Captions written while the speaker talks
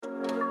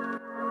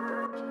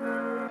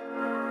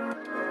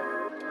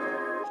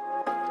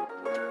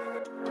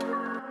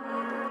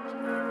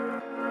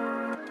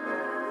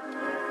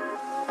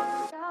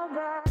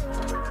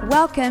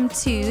Welcome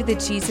to the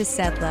Jesus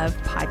Said Love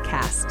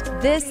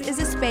podcast. This is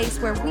a space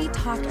where we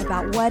talk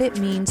about what it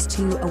means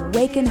to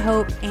awaken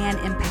hope and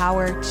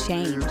empower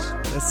change.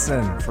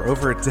 Listen, for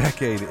over a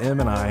decade, Em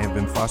and I have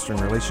been fostering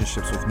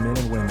relationships with men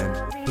and women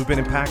who've been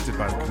impacted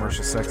by the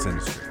commercial sex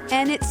industry.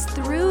 And it's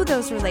through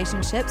those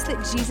relationships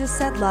that Jesus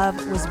Said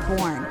Love was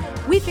born.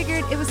 We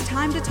figured it was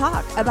time to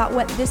talk about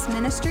what this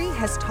ministry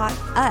has taught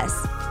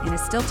us and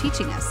is still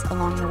teaching us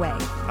along the way.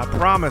 I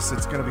promise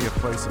it's going to be a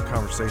place of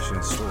conversation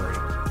and story.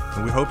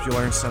 And we hope you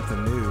learn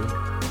something new.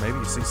 Maybe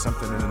you see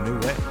something in a new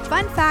way.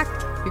 Fun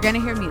fact, you're going to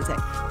hear music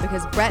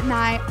because Brett and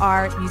I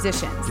are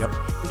musicians. Yep.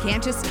 We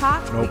can't just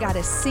talk, Nope. We got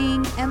to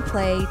sing and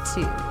play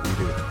too.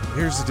 We do.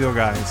 Here's the deal,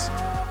 guys.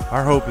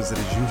 Our hope is that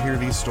as you hear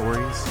these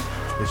stories,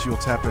 that you'll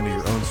tap into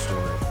your own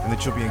story and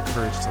that you'll be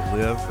encouraged to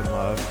live and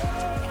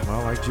love,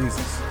 well, like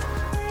Jesus.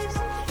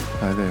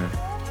 Hi there.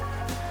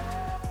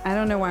 I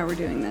don't know why we're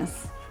doing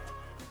this.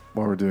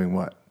 While we're doing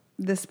what?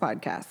 This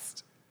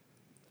podcast.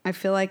 I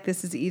feel like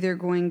this is either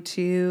going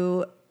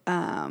to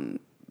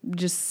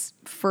just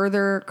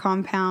further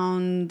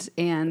compound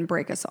and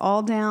break us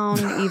all down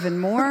even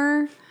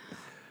more,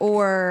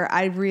 or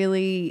I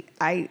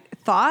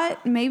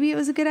thought maybe it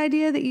was a good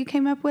idea that you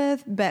came up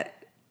with, but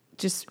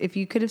just if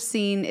you could have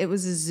seen, it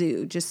was a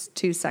zoo just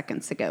 2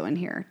 seconds ago in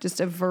here,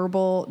 just a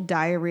verbal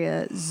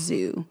diarrhea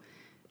zoo.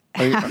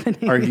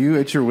 Are you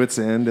at your wit's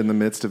end in the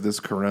midst of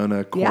this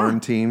corona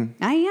quarantine?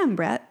 Yeah, I am,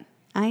 Brett.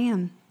 I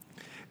am.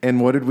 And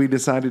what did we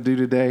decide to do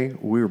today?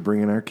 We were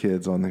bringing our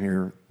kids on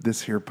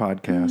this here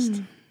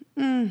podcast.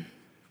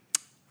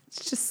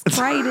 It's just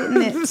right,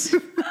 isn't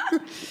it?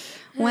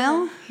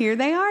 Well, here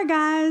they are,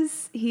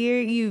 guys. Here,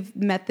 you've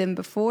met them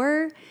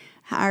before.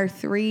 Our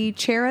 3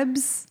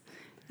 cherubs,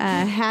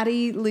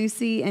 Hattie,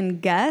 Lucy,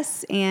 and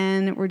Gus.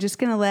 And we're just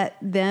going to let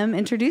them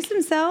introduce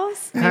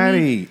themselves. Maybe.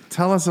 Hattie,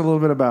 tell us a little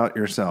bit about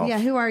yourself. Yeah,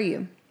 who are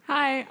you?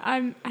 Hi,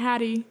 I'm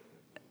Hattie.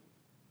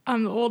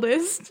 I'm the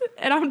oldest,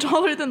 and I'm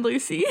taller than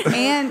Lucy.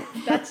 And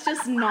That's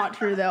just not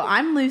true, though.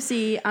 I'm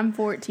Lucy. I'm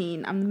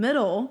 14. I'm the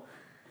middle.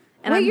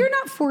 And wait, you're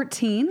not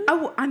 14.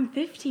 Oh, I'm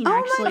 15, Oh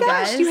actually, my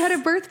gosh, guys. you had a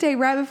birthday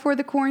right before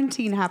the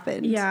quarantine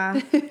happened. Yeah,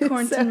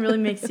 quarantine really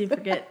makes you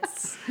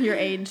forget your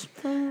age.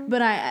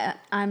 But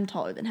I'm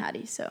taller than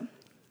Hattie, so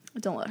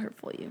don't let her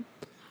fool you.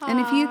 And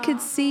if you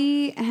could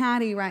see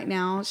Hattie right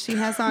now, she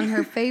has on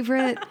her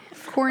favorite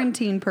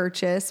quarantine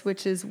purchase,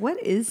 which is, what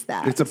is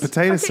that? It's a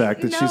potato sack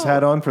that she's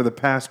had on for the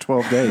past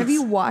 12 days. Have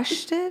you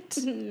washed it?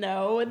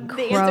 No, the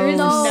Gross. answer is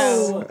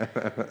no.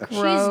 Gross.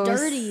 She's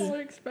dirty.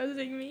 You're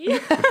exposing me.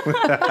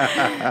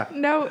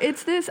 No,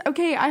 it's this.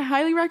 Okay, I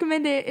highly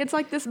recommend it. It's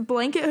like this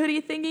blanket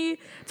hoodie thingy.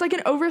 It's like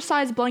an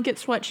oversized blanket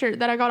sweatshirt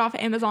that I got off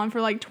Amazon for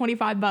like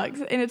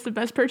 $25, and it's the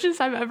best purchase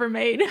I've ever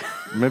made.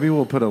 Maybe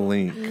we'll put a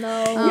link.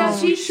 No. Yeah,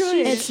 she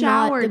should. It's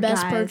not the showered,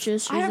 best guys.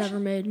 purchase she's I have- ever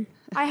made.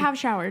 I have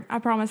showered. I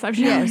promise I've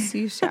showered. Yes,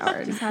 you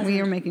showered. We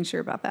are making sure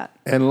about that.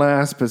 And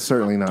last but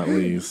certainly not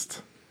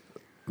least,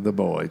 the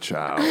boy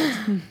child,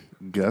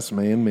 Gus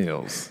Man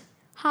Mills.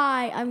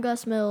 Hi, I'm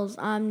Gus Mills.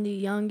 I'm the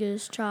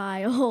youngest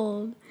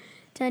child,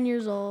 10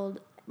 years old.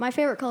 My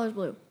favorite color is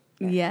blue.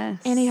 Yes.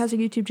 And he has a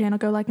YouTube channel.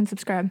 Go like and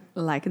subscribe.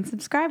 Like and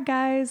subscribe,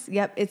 guys.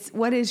 Yep.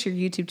 What is your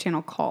YouTube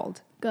channel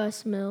called?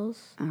 Gus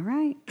Mills. All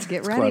right.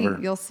 Get ready.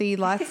 clever. You'll see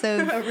lots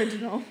of,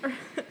 Original.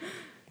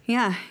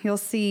 yeah, you'll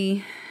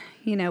see,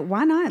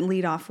 why not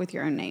lead off with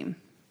your own name,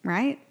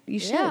 right? You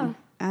should. Yeah.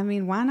 I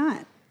mean, why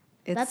not?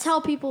 That's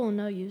how people will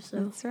know you,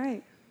 so. That's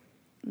right.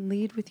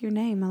 Lead with your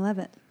name. I love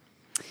it.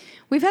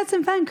 We've had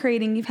some fun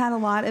creating. You've had a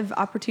lot of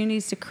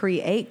opportunities to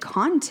create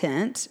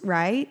content,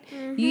 right?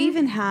 Mm-hmm. You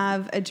even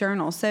have a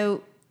journal.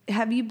 So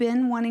have you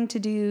been wanting to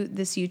do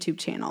this YouTube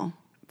channel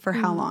for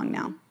how long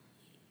now?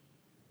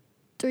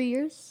 3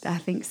 years? I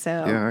think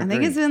so. Yeah, I think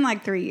agree. it's been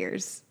like 3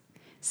 years.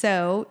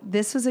 So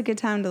this was a good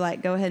time to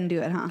go ahead and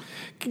do it, huh?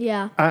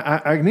 Yeah.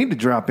 I need to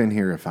drop in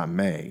here if I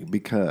may,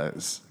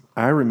 because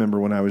I remember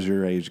when I was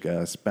your age,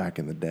 Gus, back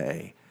in the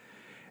day,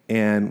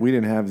 and we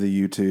didn't have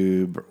the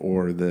YouTube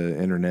or the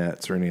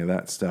internets or any of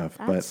that stuff.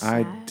 That's but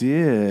I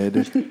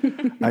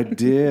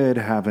did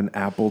have an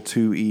Apple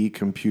IIe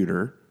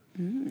computer.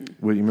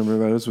 Well, you remember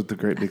those with the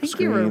great big I think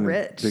screen, you were and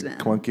rich big then.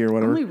 clunky or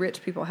whatever? Only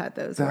rich people had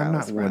those. where I I'm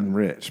was not one from.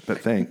 rich, but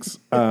thanks.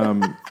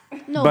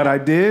 No. But I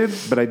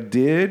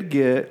did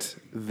get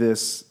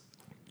this.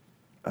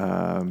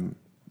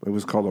 It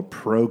was called a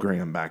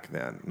program back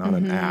then, not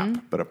an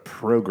app, but a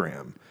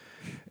program,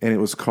 and it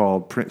was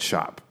called Print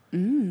Shop.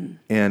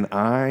 And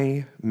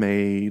I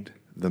made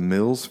the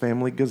Mills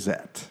Family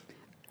Gazette.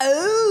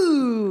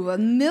 Oh, a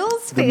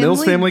Mills Family The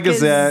Mills Family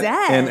Gazette,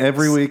 and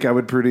every week. week I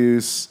would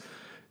produce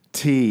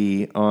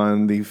tea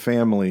on the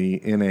family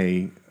in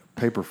a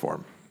paper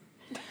form.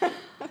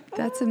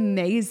 That's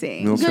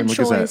amazing. Mills Good Family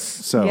choice. Gazette.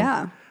 So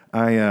Yeah.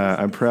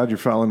 I'm proud you're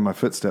following my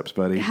footsteps,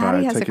 buddy.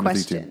 Hattie by has a taking the tea.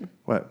 question.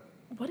 What?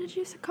 What did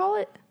you call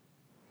it?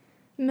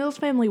 Mills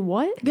Family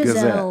what?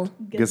 Gazelle.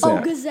 Gazette.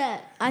 Oh,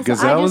 Gazette. I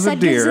Gazelle just is a said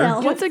deer.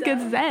 Gazelle. What's a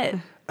gazette?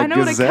 A I know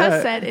gazette. what a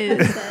cassette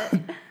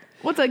is.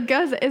 What's a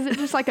gazette? Is it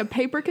just like a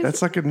paper cassette?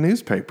 That's like a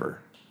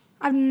newspaper.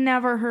 I've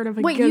never heard of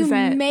a Wait,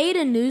 Gazette. you made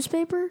a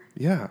newspaper?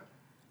 Yeah.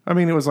 I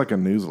mean, it was like a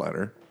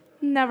newsletter.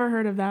 Never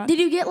heard of that. Did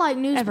you get like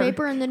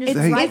newspaper and then just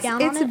write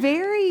down It's on it?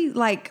 very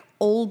like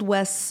Old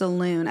West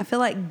saloon. I feel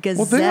like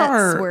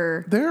gazettes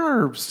were there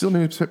are still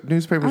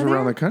newspapers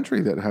around the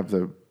country that have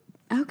the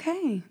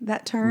okay.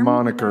 That term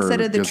moniker instead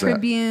of the Gazette.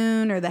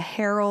 Tribune or the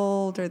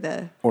Herald or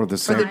the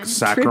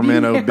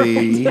Sacramento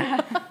Bee,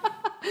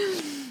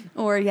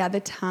 or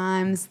the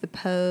Times, the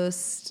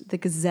Post, the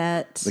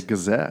Gazette. the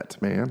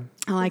Gazette, man.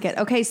 I like it.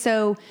 Okay,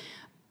 so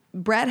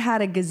Brett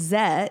had a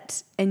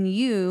Gazette and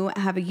you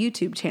have a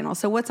YouTube channel.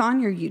 So what's on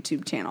your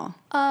YouTube channel?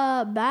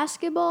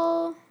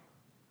 Basketball,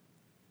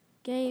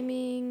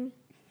 gaming,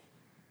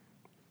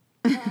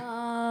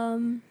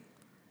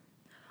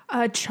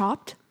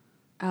 Chopped.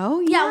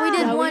 Oh yeah, we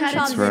did No, we one had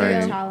shot a right.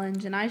 video.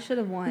 challenge, and I should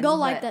have won. Go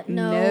like but that.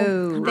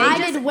 No. No. I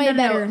did way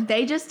better.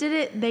 They just did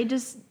it. They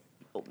just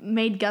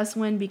made Gus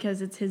win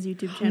because it's his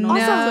YouTube channel. No.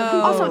 Also,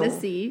 for Also- people to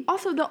see.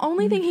 Also, the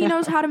only thing he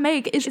knows how to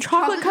make is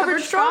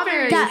chocolate-covered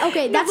strawberries.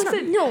 That's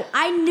listen. no.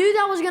 I knew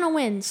that was gonna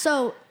win.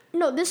 So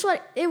no, this one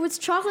it was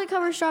chocolate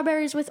covered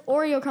strawberries with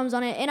Oreo crumbs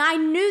on it, and I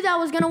knew that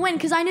was gonna win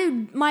because I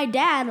knew my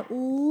dad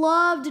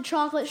loved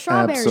chocolate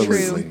strawberries.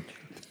 Absolutely.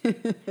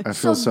 I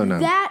feel so numb.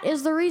 That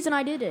is the reason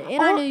I did it,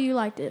 and I knew you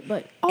liked it.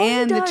 But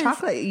And he the does-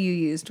 chocolate you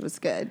used was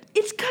good.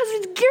 It's because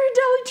it's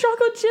Ghirardelli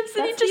chocolate chips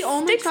and That's it just the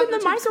only sticks in the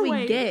chocolate chips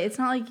microwave. we get. It's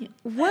not like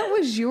What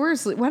was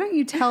yours? Why don't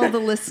you tell the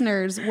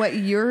listeners what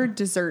your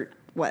dessert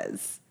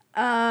was?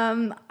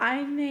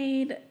 I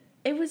made.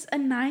 It was a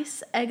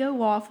nice Eggo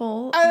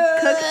waffle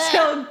cooked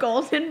till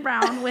golden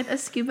brown with a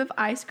scoop of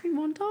ice cream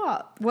on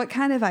top. What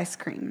kind of ice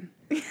cream?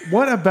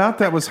 What about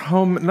that was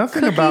home?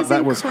 Nothing Cookies about that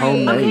and was cream.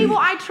 homemade. Okay, well,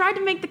 I tried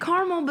to make the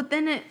caramel, but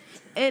then it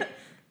it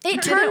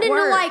didn't turned into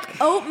work. like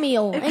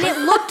oatmeal, and it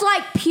looked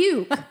like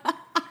puke.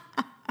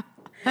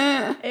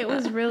 It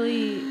was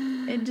really.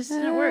 It just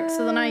didn't work.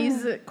 So then I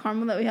used the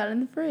caramel that we had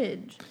in the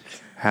fridge.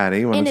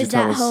 Hattie, why don't And you is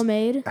tell that us?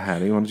 homemade?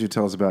 Hattie, why don't you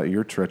tell us about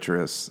your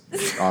treacherous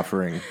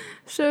offering?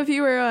 So if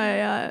you were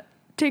a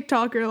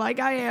TikToker like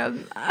I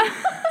am,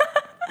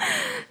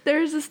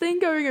 there's this thing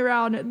going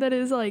around that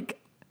is like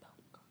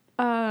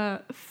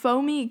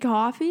foamy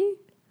coffee,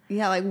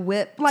 Yeah, like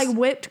whipped. like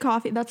whipped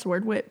coffee. That's the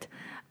word, whipped.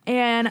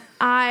 And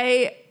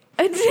I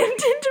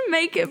attempted to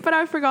make it, but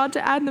I forgot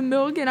to add the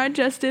milk, and I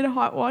just did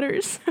hot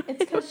waters. It's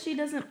because she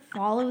doesn't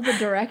follow the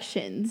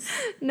directions.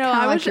 No, Kinda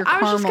I like was your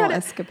I was just caramel kind of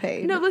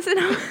escapade. No, listen.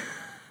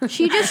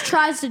 She just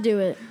tries to do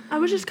it. I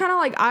was just kind of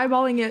like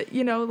eyeballing it,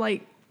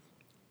 like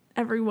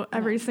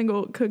every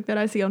single cook that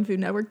I see on Food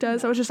Network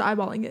does. I was just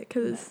eyeballing it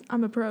because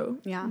I'm a pro.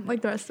 Yeah.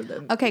 Like the rest of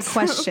them. Okay,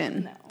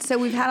 question. So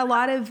we've had a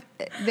lot of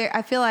there.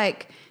 I feel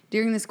like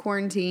during this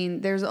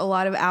quarantine, there's a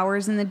lot of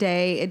hours in the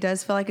day. It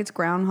does feel like it's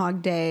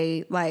Groundhog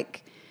Day.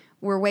 Like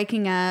we're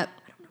waking up,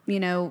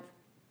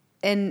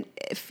 and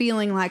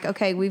feeling like,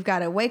 okay, we've got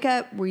to wake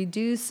up. We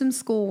do some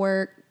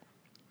schoolwork.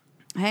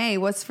 Hey,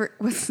 what's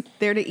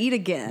there to eat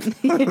again?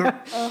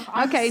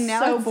 Okay,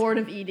 now so it's- bored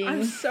of eating.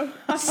 I'm so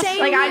Same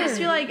Like I here. just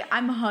feel like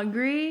I'm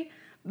hungry,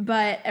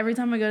 but every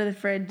time I go to the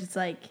fridge, it's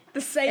like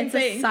the same it's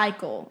thing. a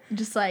cycle.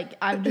 Just like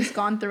I've just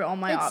gone through all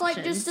my It's options.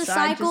 like just a So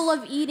I cycle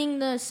just- of eating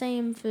the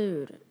same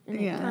food, and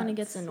Yeah. it kind of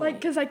gets annoying. Like,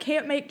 because I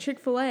can't make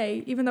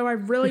Chick-fil-A, even though I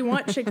really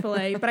want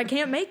Chick-fil-A, but I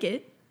can't make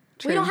it.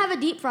 we don't have a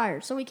deep fryer,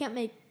 so we can't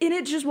make. And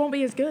it just won't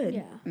be as good.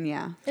 Yeah,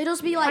 Yeah. it'll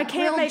just be I like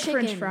can't grilled make chicken.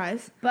 French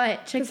fries.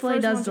 But Chick-fil-A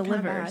frozen does ones are kinda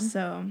deliver, bad. so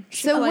So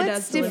Chick-fil-A what's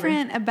does deliver.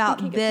 different about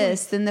You can get this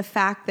points. than the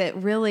fact that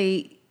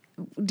really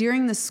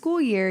during the school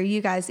year,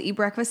 you guys eat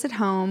breakfast at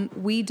home.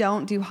 We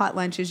don't do hot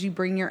lunches. You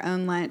bring your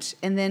own lunch.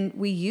 And then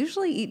we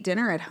usually eat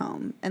dinner at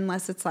home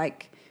unless it's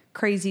like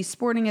crazy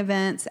sporting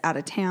events out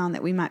of town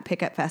that we might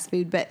pick up fast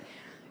food. But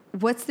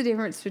what's the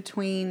difference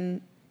between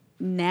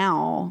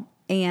now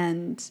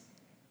and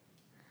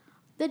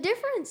The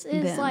difference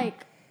is Then.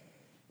 like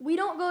we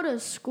don't go to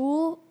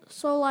school,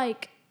 so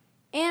like,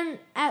 and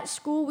at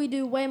school we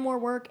do way more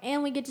work,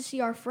 and we get to see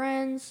our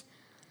friends.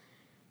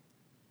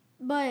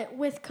 But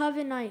with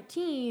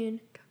COVID-19,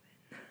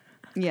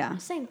 yeah.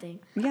 same thing.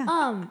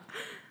 Yeah.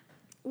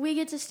 We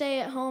get to stay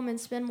at home and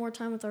spend more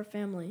time with our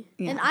family,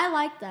 Yeah. and I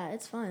like that.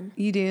 It's fun.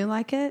 You do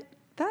like it?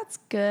 That's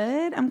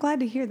good. I'm glad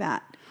to hear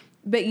that.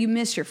 But you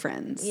miss your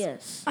friends.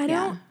 Yes.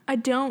 I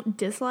don't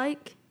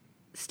dislike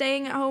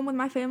staying at home with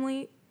my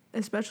family,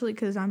 especially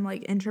because I'm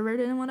like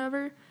introverted and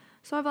whatever.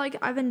 So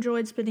I've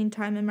enjoyed spending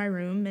time in my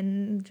room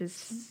and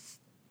just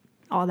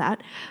all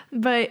that.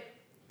 But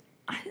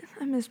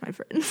I miss my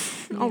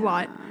friends a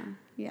lot.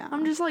 Yeah.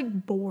 I'm just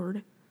like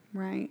bored.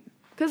 right.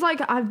 Cause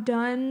like I've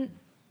done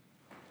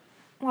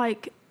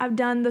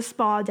the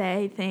spa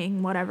day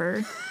thing,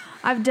 whatever.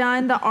 I've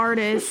done the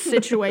artist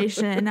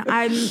situation.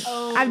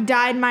 I've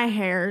dyed my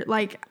hair.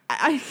 Like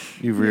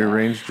You've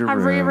rearranged your room.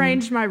 I've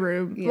rearranged my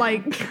room. Yeah.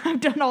 Like I've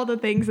done all the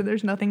things and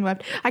there's nothing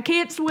left. I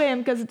can't swim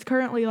because it's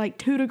currently like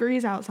 2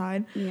 degrees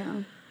outside.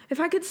 Yeah. If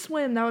I could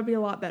swim, that would be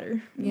a lot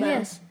better.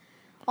 Yes.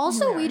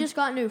 Also, we just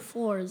got new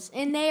floors,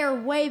 and they are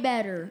way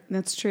better.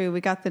 That's true.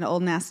 We got the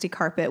old nasty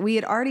carpet. We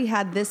had already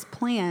had this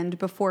planned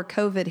before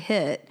COVID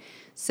hit.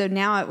 So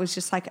now it was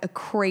just like a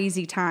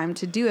crazy time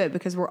to do it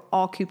because we're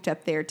all cooped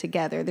up there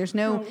together. There's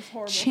no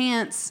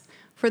chance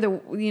for the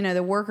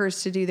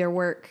workers to do their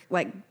work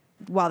like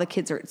while the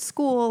kids are at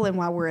school and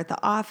while we're at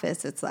the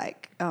office. It's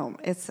like,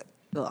 it's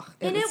ugh.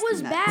 And it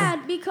was nuts.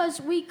 bad because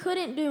we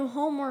couldn't do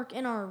homework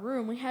in our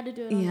room. We had to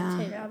do it on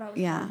the table.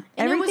 Yeah. And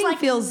Everything it was like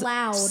feels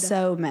loud.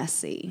 so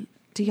messy.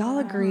 Do y'all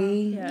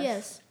agree?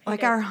 Yes.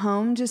 Like our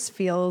home just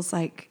feels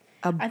like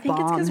I think it's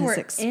bomb because has we're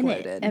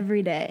exploded. in it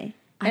every day.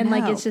 I And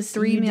like know. it's just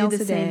 3 you meals do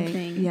the a same day.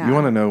 thing. Yeah. You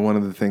want to know one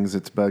of the things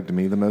that's bugged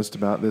me the most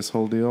about this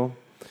whole deal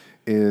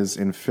is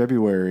in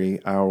February,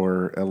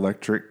 our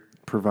electric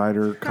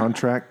provider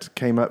contract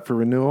came up for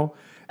renewal,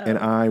 and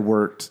I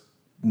worked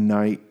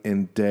night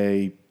and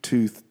day,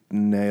 tooth,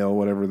 nail,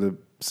 whatever the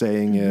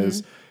saying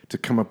is, to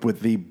come up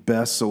with the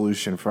best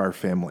solution for our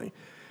family,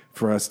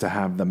 for us to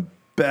have the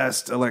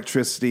best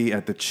electricity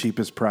at the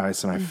cheapest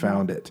price, and I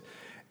found it.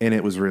 And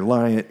it was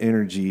Reliant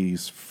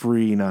Energy's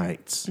free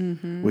nights,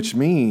 which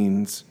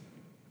means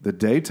the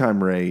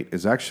daytime rate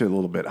is actually a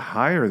little bit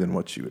higher than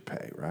what you would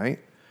pay, right?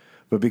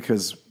 But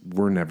because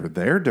we're never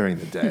there during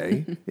the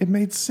day, it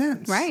made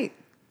sense. Right.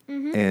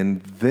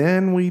 And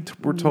then we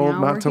were told Now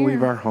not we're to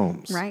leave here. our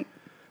homes. Right.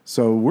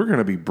 So we're going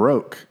to be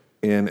broke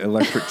in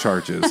electric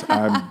charges.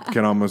 I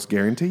can almost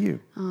guarantee you.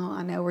 Oh,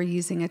 I know we're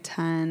using a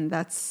ton.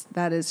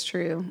 That is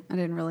true. I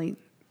didn't really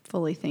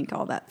fully think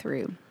all that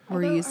through. I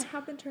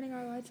have been turning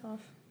our lights off.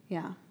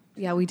 Yeah,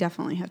 we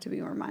definitely have to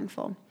be more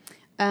mindful.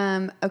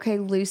 Okay,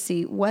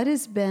 Lucy, what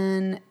has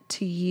been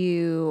to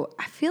you?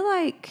 I feel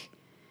like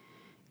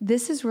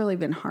this has really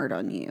been hard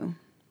on you.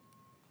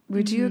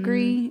 Would you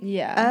agree?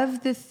 Yeah.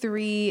 Of the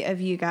three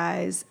of you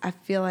guys, I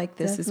feel like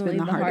this has been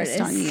the Definitely the hardest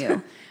on hardest.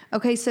 you.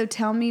 Okay, so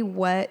tell me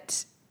why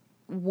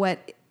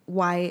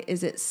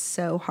is it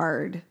so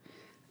hard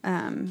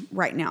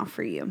right now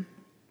for you?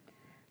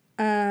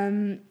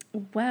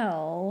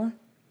 Well,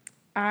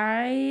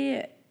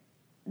 I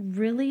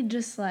really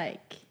just I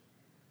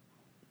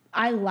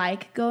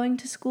like going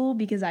to school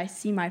because I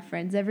see my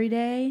friends every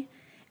day,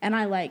 and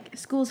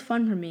school's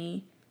fun for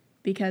me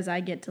because I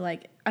get to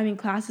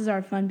classes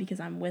are fun because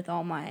I'm with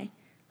all my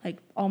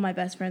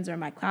best friends are in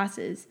my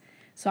classes.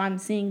 So I'm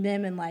seeing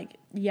them and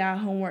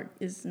homework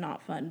is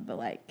not fun, but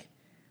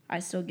I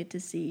still get to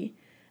see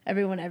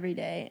everyone every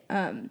day.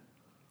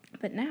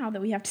 But now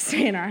that we have to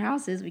stay in our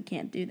houses, we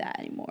can't do that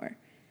anymore.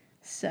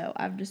 So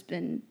I've just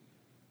been,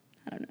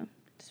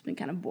 just been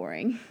kind of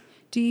boring.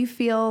 Do you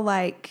feel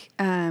like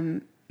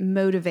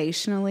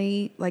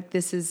motivationally,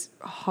 this is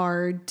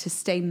hard to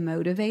stay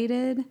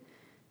motivated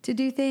to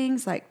do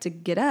things, to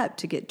get up,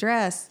 to get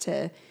dressed,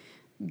 to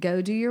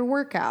go do your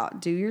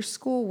workout, do your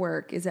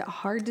schoolwork? Is it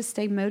hard to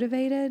stay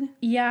motivated?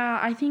 Yeah,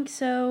 I think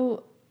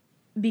so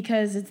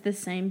because it's the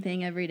same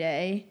thing every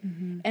day.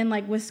 And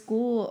with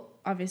school,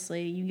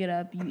 obviously you get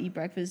up, you eat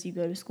breakfast, you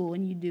go to school,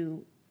 and you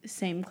do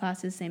same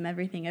classes, same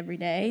everything every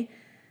day.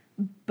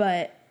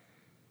 But,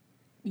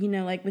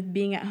 with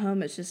being at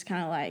home, it's just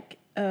kind of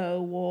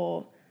oh,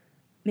 well,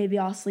 maybe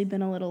I'll sleep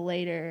in a little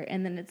later.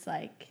 And then it's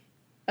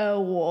oh,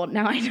 well,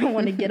 now I don't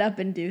want to get up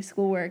and do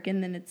schoolwork.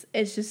 And then it's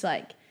just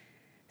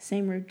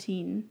same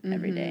routine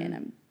every day, and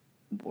I'm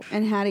bored.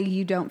 And how do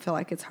you don't feel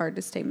like it's hard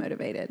to stay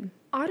motivated?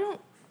 I don't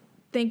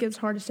think it's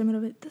hard to stay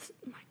motivated. This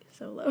mic is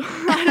so low.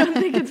 I don't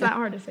think it's that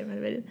hard to stay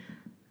motivated.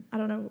 I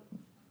don't know.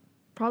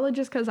 Probably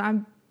just because I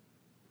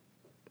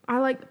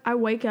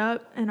wake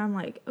up and I'm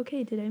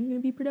okay, today I'm going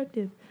to be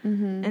productive.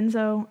 And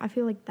so I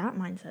feel like that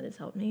mindset has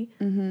helped me.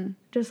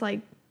 Just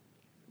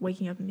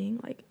waking up and being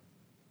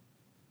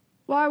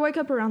well, I wake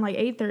up around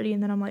 8:30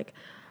 and then I'm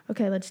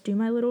okay, let's do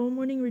my little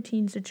morning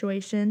routine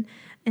situation.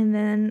 And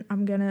then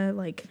I'm going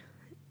to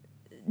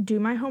do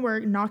my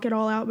homework, knock it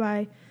all out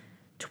by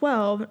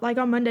 12.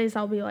 On Mondays,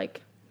 I'll be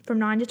from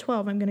 9 to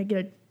 12, I'm going to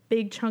get a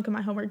big chunk of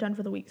my homework done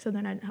for the week. So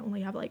then I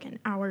only have an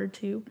hour or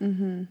two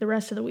the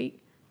rest of the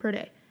week per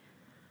day.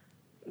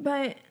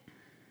 But,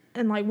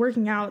 and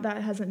working out,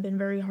 that hasn't been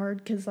very hard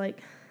because I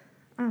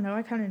don't know,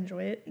 I kind of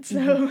enjoy it.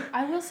 So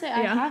I will say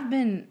I have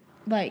been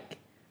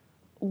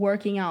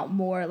working out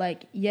more.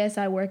 Yes,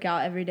 I work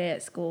out every day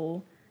at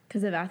school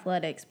because of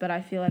athletics, but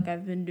I feel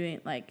I've been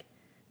doing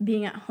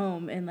being at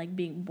home and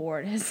being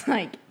bored has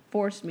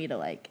forced me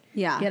to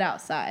get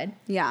outside.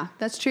 Yeah,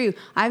 that's true.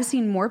 I've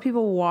seen more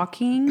people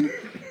walking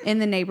in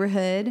the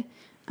neighborhood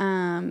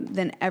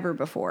than ever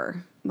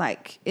before.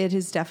 It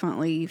has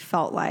definitely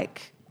felt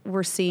like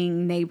we're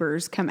seeing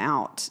neighbors come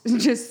out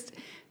just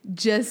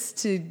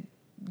to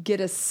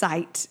get a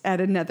sight at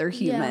another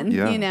human,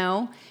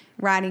 Yeah.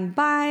 Riding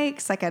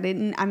bikes. I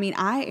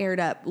aired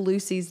up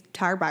Lucy's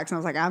tire bikes and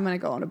I was I'm going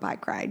to go on a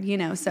bike ride,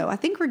 so I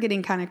think we're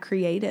getting kind of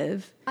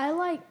creative.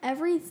 I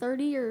every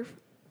 30 or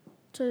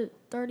to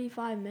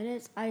 35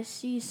 minutes, I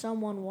see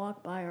someone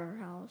walk by our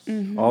house.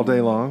 All day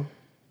long?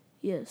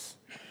 Yes.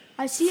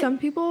 I see some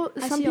people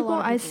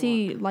I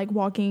see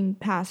walking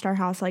past our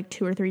house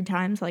 2 or 3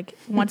 times,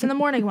 once in the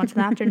morning, once in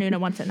the afternoon,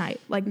 and once at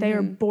night. They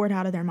are bored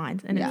out of their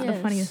minds, and it's the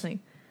funniest thing.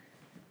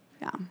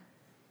 Yeah.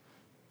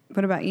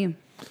 What about you?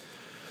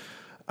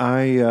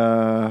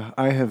 I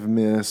have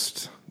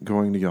missed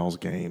going to y'all's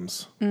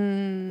games. I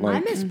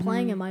Like, miss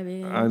playing at my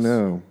games. I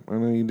know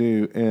you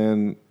do.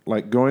 And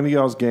like going to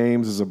y'all's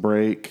games is a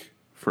break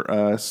for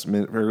us,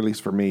 or at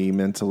least for me,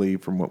 mentally,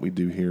 from what we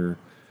do here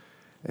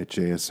at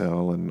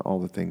JSL and all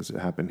the things that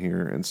happen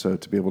here. And so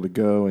to be able to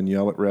go and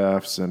yell at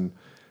refs and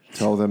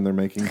tell them they're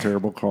making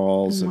terrible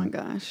calls, Oh my and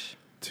gosh.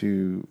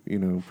 to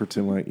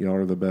pretend like y'all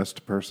are the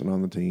best person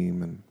on the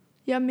team. And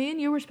Yeah, me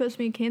and you were supposed to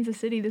be in Kansas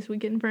City this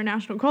weekend for a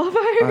national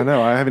qualifier. I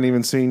know I haven't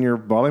even seen your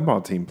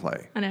volleyball team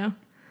play. I know.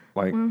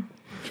 Like,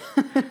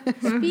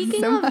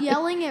 Speaking of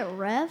yelling at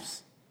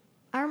refs,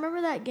 I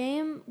remember that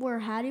game where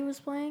Hattie was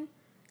playing,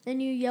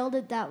 and you yelled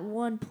at that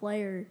one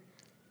player.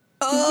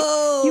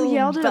 Oh, You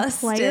yelled at a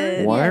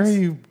player? why Yes. are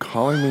you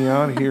calling me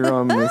out here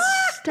on this?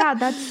 Dad,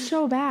 that's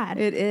so bad.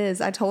 It is.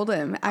 I told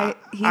him.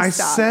 He I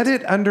stopped. said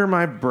it under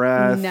my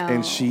breath, No.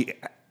 and she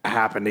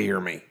happened to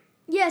hear me.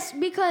 Yes,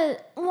 because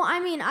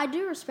I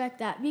do respect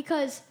that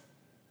because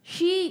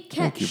she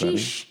kept Thank you,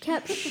 buddy.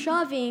 kept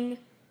shoving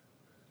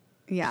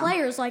Yeah.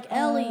 players like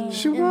Ellie.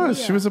 She and was.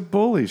 Leah. She was a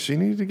bully. She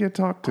needed to get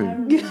talked I to.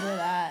 remember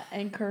that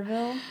in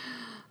Kerrville.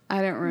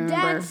 I don't remember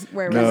Dad's-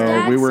 where we No, were.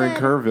 Dad we were in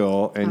said-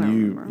 Kerrville, I and don't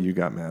you remember. you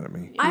got mad at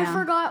me. I Yeah.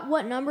 forgot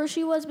what number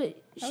she was,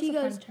 but she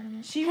goes,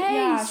 She Hey,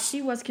 yeah,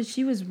 she was because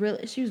she was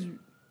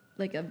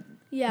like a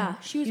yeah,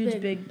 she was huge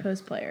big. big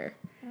post player.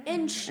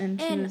 And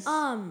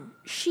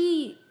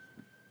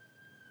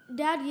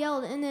Dad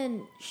yelled, and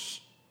then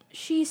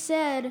she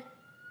said,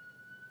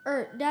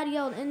 or Dad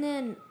yelled, and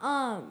then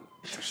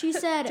she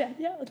said,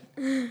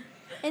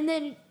 and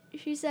then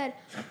she said,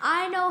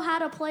 I know how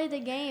to play the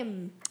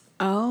game.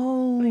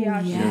 Oh,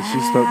 yeah. Yeah, she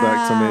spoke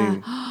back to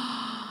me.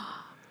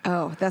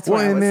 Oh, that's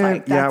what I was then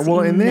like. That's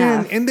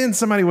enough. and then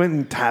somebody went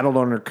and tattled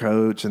on her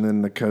coach, and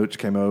then the coach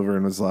came over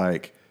and was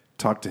like,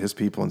 talked to his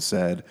people and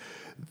said,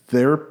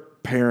 their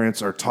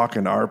parents are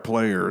talking to our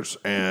players,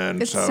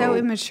 and It's so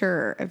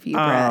immature of you,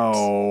 Brett.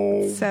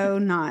 Oh, So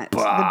not the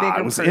bigger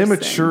it was person.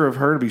 immature of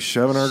her to be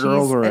shoving our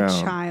girls She's around.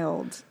 a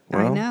child.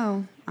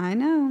 Well. I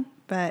know,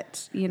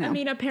 but I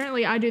mean,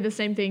 apparently I do the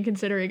same thing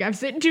considering I've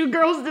sent 2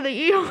 girls to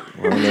the ER.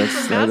 Well,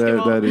 that's,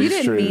 basketball. that you is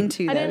didn't true. mean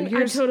to. I Though. didn't- I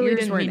Yours, totally yours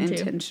didn't weren't mean to.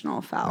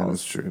 intentional fouls. That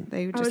is true.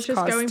 They I was just just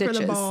caused going stitches.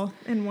 for the ball,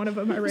 and one of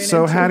them I ran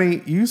So, into.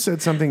 Hattie, you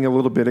said something a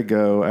little bit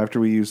ago after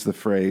we used the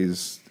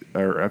phrase,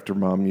 or after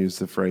Mom used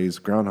the phrase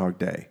Groundhog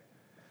Day.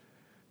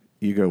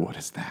 You go, what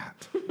is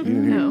that? You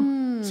didn't hear-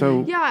 No.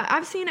 So, Yeah,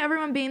 I've seen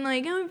everyone being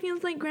like, "Oh, it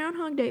feels like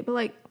Groundhog Day," but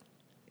like,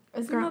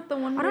 Isn't that the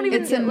one? I don't where you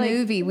even It's a get, like,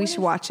 movie. We what should is-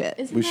 watch it.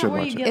 Isn't We that should where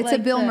watch you it. get, It's a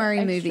like, Bill the Murray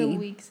extra movie.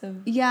 Weeks of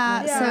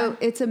Yeah, so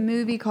it's a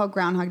movie called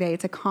Groundhog Day.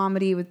 It's a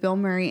comedy with Bill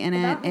Murray in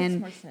it, that makes and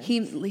more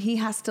sense. he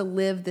has to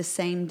live the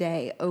same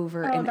day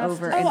over and that's-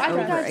 over oh, and I think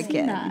over I've seen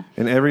again. that.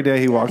 and every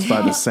day he walks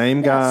by the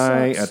same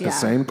guy sucks. at the Yeah.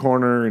 same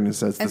corner and he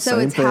says the And same so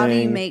it's thing. how do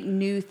you make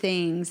new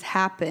things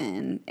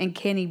happen, and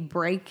can he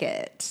break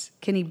it?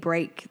 Can he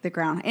break the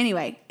ground?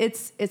 Anyway,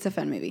 it's a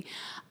fun movie.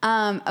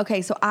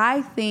 Okay, so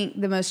I think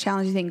the most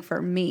challenging thing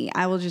for me,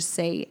 I will just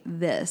say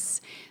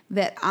this,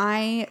 that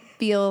I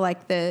feel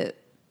like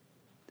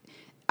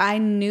I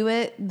knew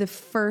it the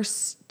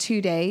first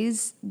 2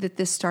 days that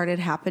this started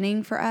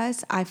happening for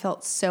us. I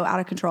felt so out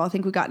of control. I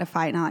think we got in a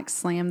fight and I like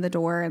slammed the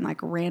door and like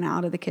ran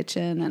out of the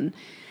kitchen and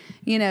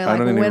like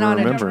don't even went on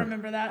remember. a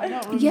remember that. I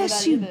don't remember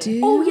Yes, that you either.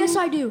 do. Oh, yes,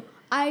 I do.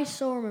 I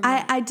so remember.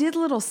 I did a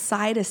little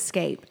side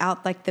escape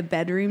out like the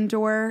bedroom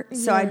door.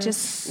 So I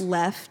just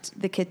left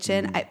the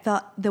kitchen. I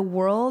felt the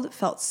world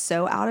felt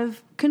so out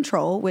of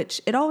control,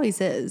 which it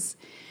always is.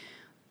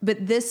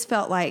 But this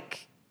felt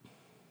like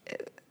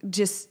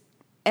just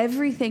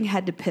everything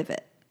had to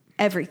pivot.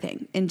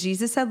 Everything. And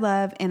Jesus Said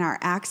Love in our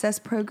access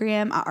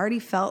program, I already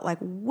felt like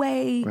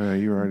way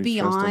you were already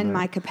stressed on beyond that.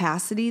 my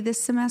capacity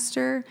this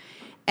semester.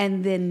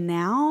 And then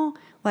now,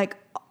 like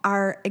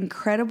our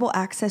incredible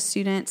access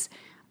students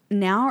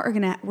now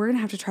we're gonna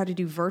have to try to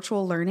do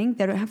virtual learning.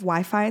 They don't have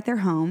Wi-Fi at their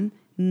home.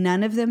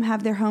 None of them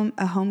have a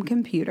home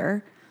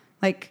computer.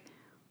 Like,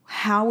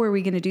 how are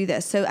we going to do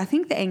this? So I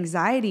think the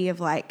anxiety of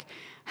like,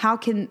 how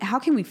can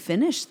we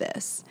finish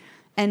this?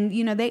 And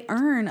they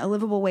earn a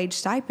livable wage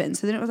stipend.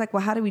 So then it was like,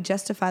 well, how do we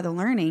justify the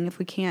learning if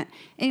we can't?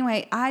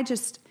 Anyway, I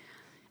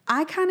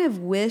kind of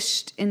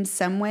wished in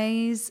some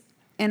ways,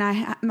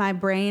 and my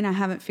brain, I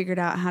haven't figured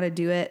out how to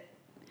do it.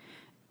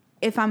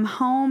 If I'm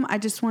home, I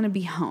just want to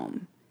be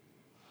home.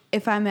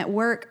 If I'm at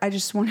work, I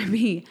just want to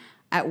be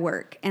at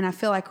work. And I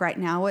feel like right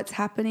now what's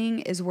happening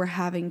is we're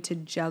having to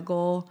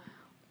juggle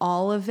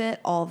all of it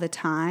all the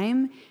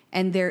time,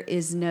 and there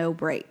is no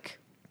break.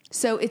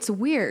 So it's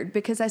weird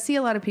because I see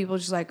a lot of people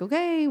just like,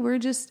 okay, we're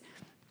just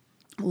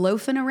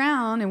loafing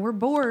around and we're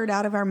bored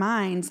out of our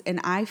minds. And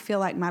I feel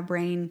like my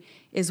brain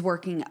is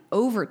working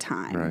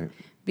overtime Right.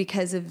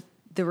 because of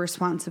the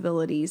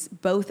responsibilities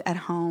both at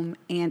home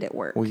and at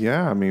work. Well,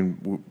 yeah, I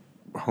mean,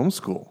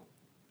 homeschool.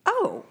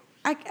 Oh,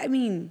 I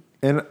mean,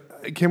 And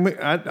can we?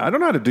 I don't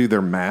know how to do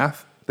their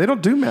math. They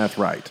don't do math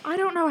right. I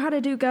don't know how to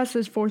do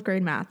Gus's 4th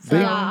grade math. They-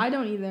 Yeah, I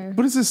don't either.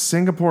 What is this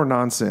Singapore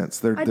nonsense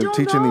they're don't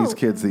teaching these know.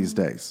 kids these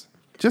days?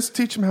 Just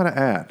teach them how to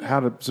add, how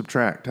to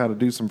subtract, how to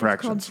do some It's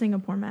called fractions.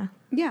 Singapore math.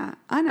 Yeah,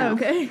 I know.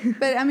 Okay.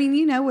 But I mean,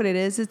 you know what it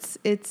is.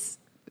 It's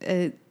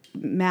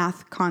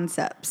math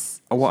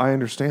concepts. Oh, well, I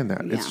understand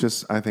that. It's Yeah.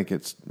 just, I think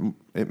it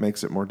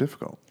makes it more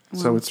difficult.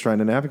 So it's trying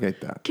to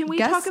navigate that. Can we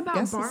Gus- talk about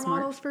Gus is bar smart.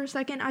 models for a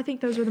second? I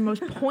think those are the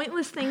most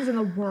pointless things in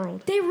the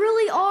world. They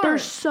really are. They're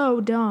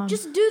so dumb.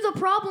 Just do the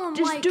problem.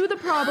 Just like, do the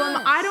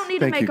problem. I don't need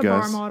Thank to make you, a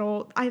bar Gus.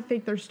 model. I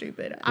think they're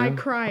stupid. I know.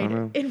 cried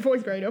in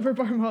 4th grade over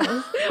bar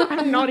models.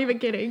 I'm not even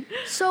kidding.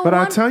 So But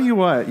one, I'll tell you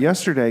what,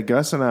 yesterday,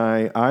 Gus and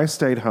I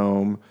stayed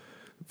home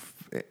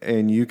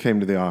and you came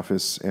to the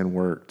office and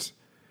worked.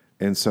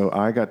 And so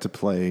I got to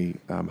play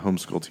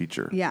homeschool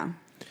teacher. Yeah.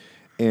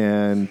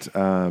 And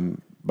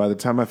by the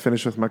time I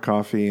finished with my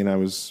coffee and I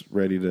was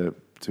ready to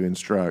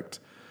instruct,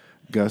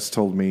 Gus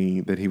told me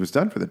that he was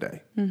done for the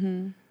day.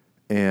 Mm-hmm.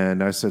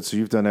 And I said, so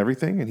you've done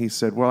everything? And he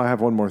said, well, I have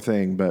one more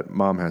thing, but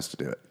Mom has to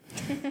do it.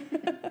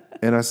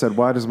 And I said,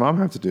 why does Mom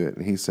have to do it?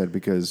 And he said,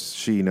 because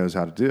she knows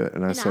how to do it.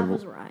 And I said,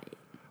 was right.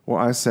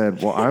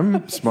 well,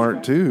 I'm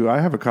smart too.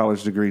 I have a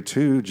college degree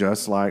too,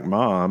 just like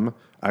Mom.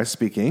 I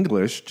speak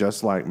English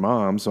just like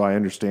Mom, so I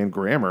understand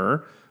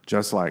grammar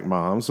just like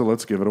Mom. So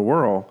let's give it a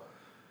whirl.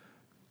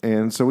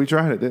 And so we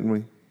tried it, didn't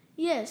we?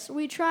 Yes,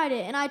 we tried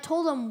it, and I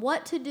told him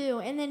what to do,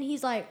 and then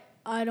he's like,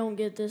 I don't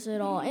get this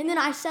at all. And then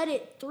I said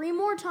it 3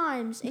 more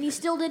times, and he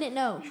still didn't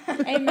know.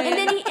 Amen.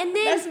 And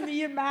That's then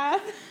me in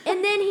math.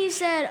 and then he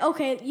said,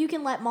 okay, you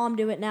can let Mom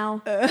do it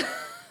now.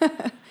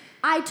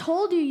 I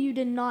told you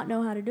did not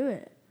know how to do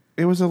it.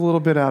 It was a little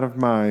bit out of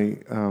my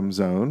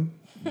zone,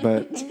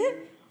 but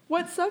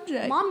What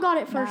subject? Mom got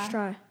it first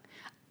try.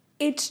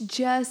 It's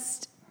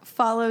just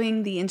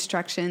following the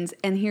instructions.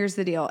 And here's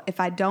the deal. If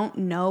I don't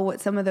know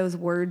what some of those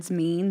words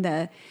mean,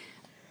 the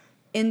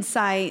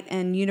insight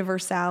and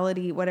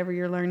universality, whatever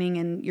you're learning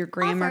and your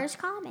grammar.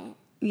 comment.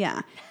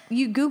 Yeah.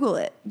 You Google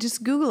it.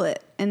 Just Google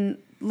it and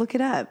look it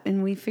up.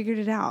 And we figured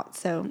it out.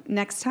 So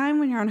next time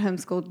when you're on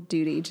homeschool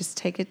duty, just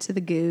take it to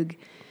the Goog.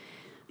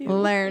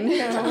 Learn.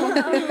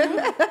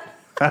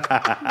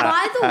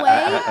 By the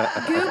way,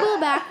 Google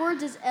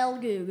backwards is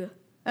LGoog.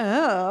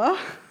 Oh.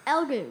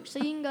 LGoog. So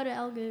you can go to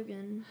LGoog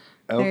and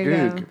El There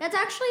you Goog. go. that's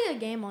actually a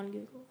game on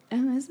Google.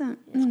 Oh, isn't?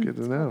 It's good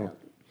to know.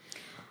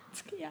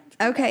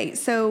 Okay,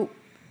 so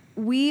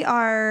we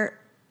are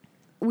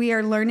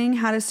learning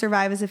how to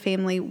survive as a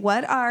family.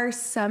 What are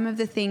some of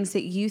the things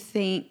that you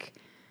think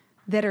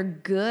that are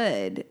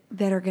good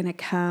that are going to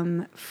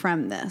come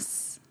from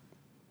this?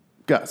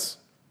 Gus.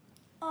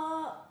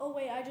 Oh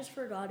wait, I just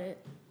forgot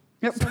it.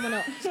 Yep. Someone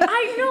else.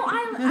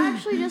 I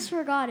actually just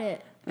forgot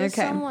it. Is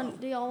Okay.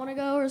 do y'all want to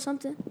go or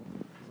something?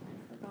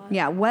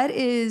 Yeah, what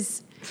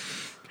is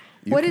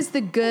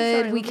the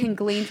good we can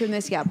glean from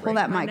this? Yeah, pull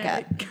that mic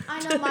up. I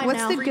know mine What's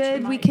now. the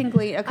good we can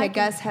glean? Okay,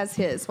 Gus has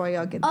his while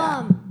y'all get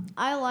that.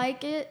 I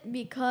like it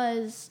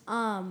because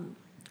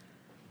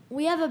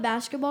we have a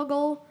basketball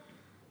goal,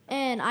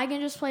 and I can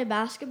just play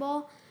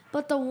basketball.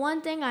 But the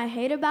one thing I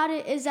hate about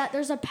it is that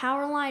there's a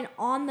power line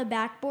on the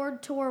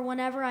backboard to where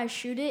whenever I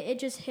shoot it, it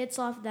just hits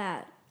off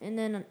that, and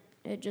then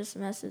it just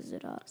messes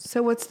it up.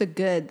 So what's the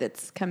good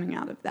that's coming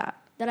out of that?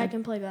 That I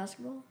can play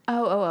basketball.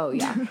 Oh,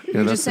 yeah. You're that's just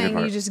the good saying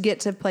part. you just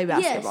get to play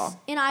basketball. Yes,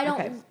 and I don't.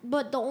 Okay.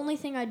 But the only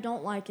thing I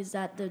don't like is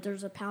that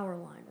there's a power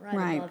line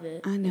right above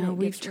it. I and know. it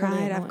We've gets really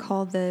tried. I've annoying.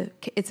 called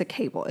it's a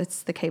cable.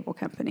 It's the cable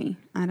company.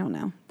 I don't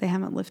know. They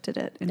haven't lifted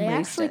it and They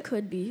raised actually it.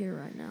 could be here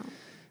right now.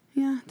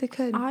 Yeah, they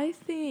could. I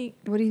think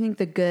What do you think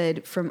the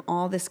good from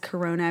all this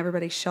corona,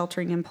 everybody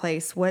sheltering in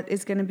place, what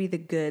is going to be the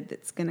good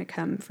that's going to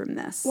come from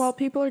this? well,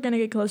 people are going to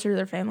get closer to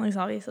their families,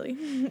 obviously,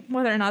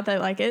 whether or not they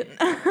like it.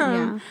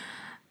 yeah.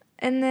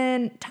 And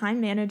then time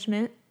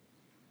management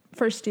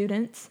for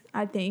students,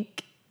 I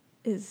think,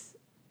 is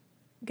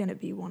going to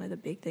be one of the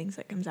big things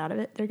that comes out of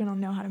it. They're going to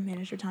know how to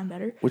manage their time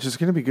better. Which is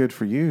going to be good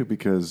for you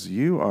because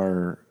you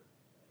are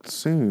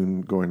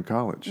soon going to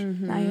college.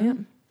 Mm-hmm. I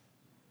am.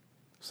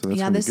 So that's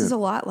Yeah, gonna be this is good. a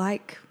lot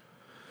like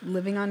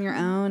living on your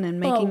own and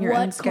But making your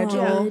own what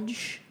schedule.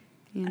 college?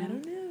 You I know?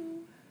 don't know.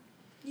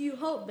 You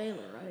hope Baylor,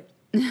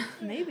 right?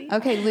 Maybe.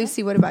 Okay,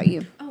 Lucy, what about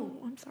you? Oh,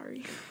 I'm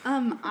sorry.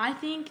 I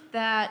think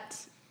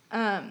that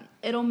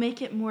it'll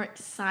make it more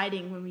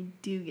exciting when we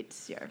do get to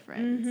see our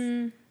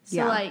friends. So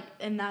Yeah.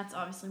 and that's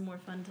obviously more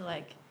fun to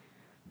like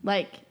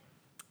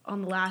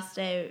on the last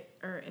day,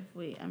 or if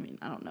we,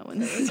 I don't know when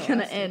this is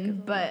gonna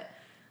end, but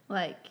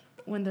like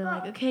when they're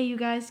like, okay, you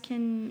guys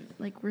can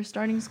we're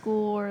starting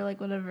school or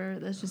whatever.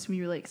 That's just gonna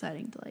be really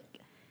exciting to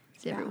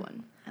see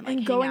everyone and And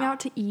hang going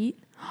out to eat.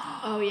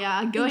 Oh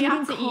yeah, going and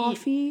out to getting eat.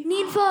 coffee.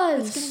 Need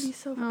Fuzz.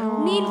 It's going to be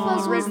so Need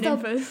Fuzz was Red the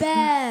Nymphos.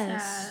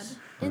 best. Sad.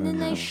 And then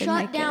they make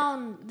shut it.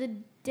 down the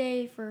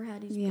day for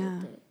Hattie's Yeah.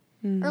 birthday.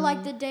 Or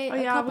like the day, Oh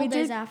a yeah, couple we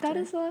days did. after. That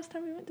is the last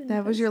time we went to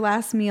That was Nymphos. your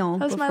last meal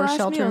That was my before last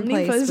shelter in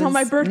meal. place. Nymphos on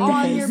my birthday.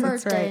 on your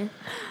That's birthday. right.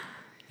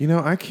 You know,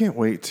 I can't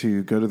wait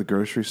to go to the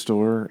grocery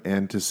store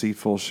and to see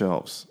full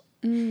shelves.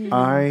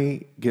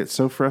 I get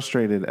so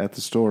frustrated at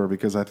the store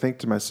because I think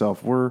to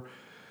myself, we're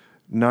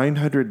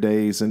 900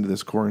 days into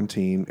this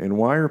quarantine, and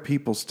why are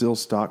people still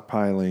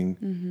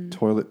stockpiling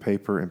toilet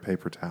paper and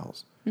paper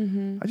towels?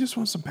 I just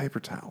want some paper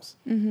towels.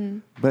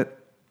 But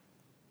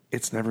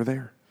it's never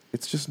there.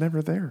 It's just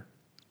never there.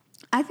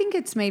 I think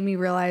it's made me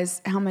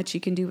realize how much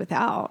you can do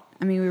without.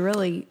 I mean, we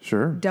really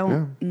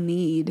don't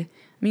need. I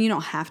mean, you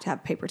don't have to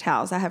have paper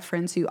towels. I have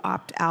friends who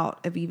opt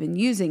out of even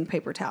using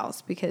paper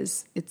towels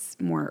because it's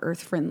more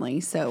earth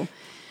friendly. So,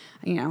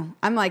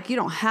 I'm like, you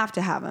don't have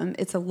to have them.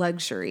 It's a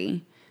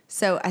luxury.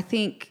 So I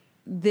think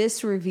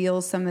this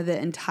reveals some of the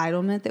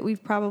entitlement that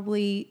we've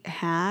probably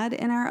had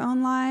in our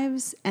own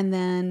lives. And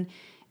then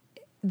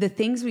the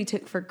things we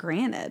took for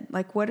granted.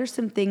 Like, what are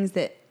some things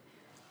that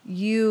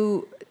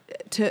you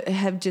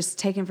have just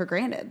taken for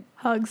granted?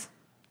 Hugs.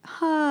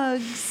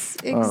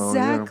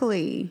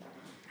 Exactly.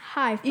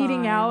 High fives.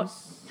 Eating out.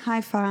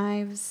 High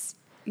fives.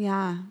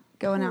 Yeah.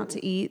 Going out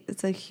to eat.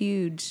 It's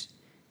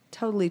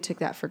totally took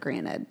that for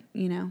granted.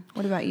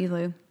 What about you,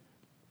 Lou?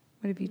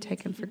 What have you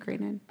taken for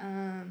granted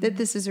that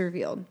this is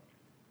revealed?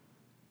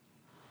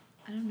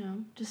 I don't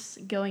know.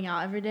 Just going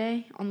out every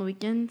day on the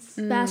weekends.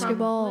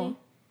 Basketball.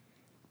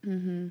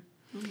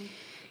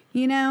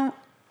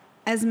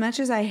 As much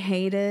as I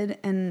hated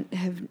and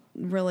have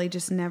really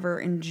just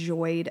never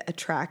enjoyed a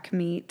track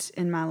meet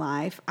in my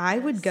life, I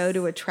would go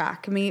to a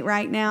track meet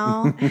right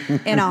now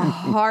in a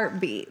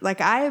heartbeat. Like,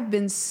 I have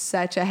been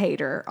such a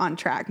hater on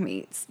track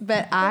meets,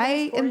 but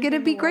I am going to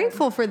be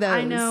grateful for those.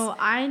 I know.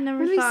 I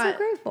never I'm thought. so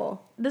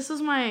grateful. This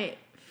was my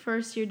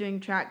first year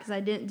doing track because I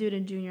didn't do it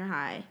in junior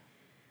high.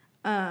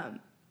 And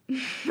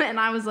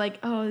I was like,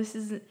 oh, it's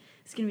going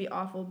to be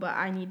awful, but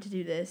I need to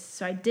do this.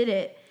 So I did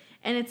it.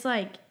 And it's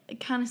like, it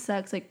kind of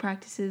sucks. Like,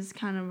 practices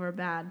kind of are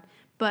bad.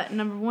 But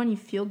number one, you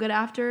feel good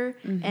after.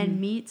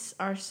 And meets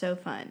are so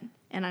fun.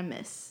 And I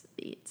miss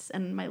meets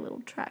and my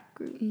little track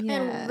group.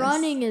 Yes. And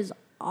running is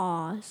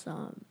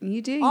awesome.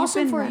 You do.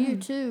 Awesome You've been for running. you,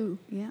 too.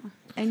 Yeah.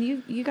 And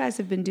you guys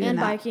have been doing And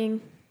that. biking.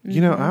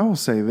 I will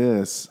say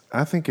this.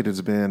 I think it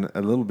has been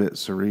a little bit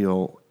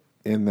surreal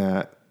in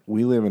that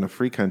we live in a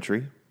free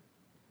country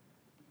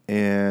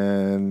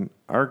and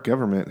our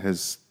government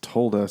has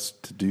told us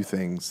to do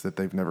things that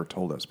they've never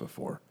told us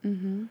before.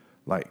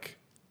 Like,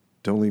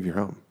 don't leave your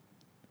home.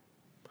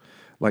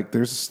 Like,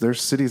 there's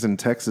cities in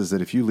Texas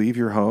that if you leave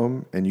your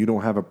home and you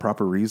don't have a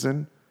proper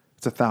reason,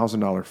 it's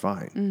 $1,000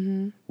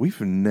 fine. We've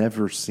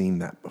never seen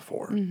that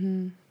before.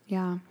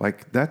 Yeah.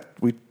 Like that,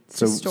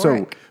 so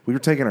historic. we were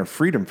taking our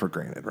freedom for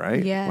granted,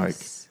 right?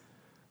 Yes.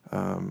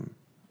 Like,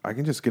 I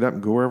can just get up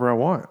and go wherever I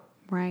want.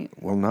 Right.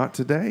 Well, not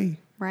today.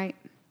 Right.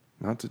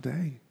 Not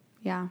today.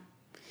 Yeah.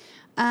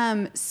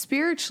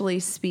 Spiritually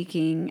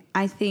speaking,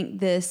 I think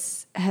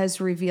this has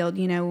revealed,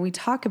 we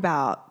talk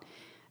about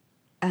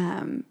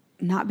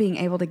not being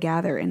able to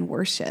gather and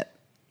worship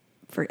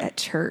at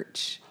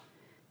church.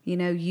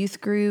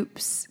 Youth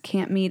groups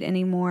can't meet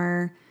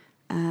anymore.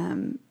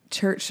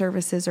 Church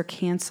services are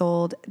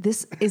canceled.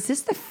 Is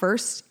this the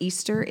first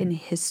Easter in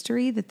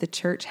history that the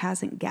church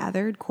hasn't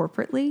gathered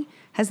corporately?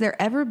 Has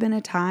there ever been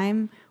a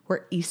time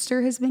where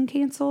Easter has been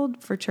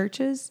canceled for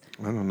churches?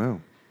 I don't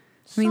know.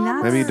 I mean,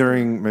 that's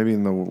Maybe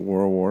in the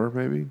World War,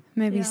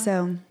 maybe.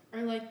 So.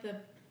 Or like the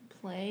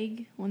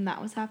plague when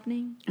that was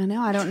happening. I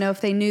know. I don't know if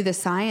they knew the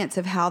science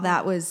of how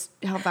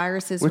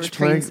viruses were Which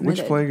plague? transmitted.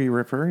 Which plague are you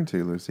referring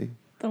to, Lucy?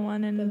 The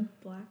one in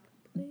Black.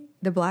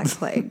 The Black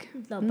Plague.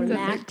 The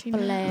black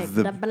plague.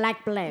 The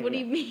black plague. What do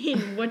you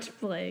mean? Which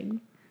plague?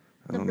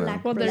 I don't know.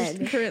 black well, there's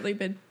plague. currently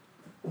been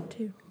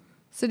 2.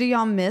 So do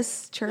y'all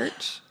miss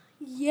church?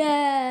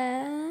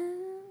 Yeah.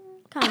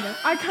 Kind of.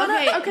 I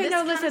kind of okay.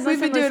 No, listen. We've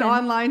been doing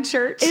online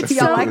church. It's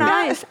Y'all so like that?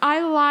 nice.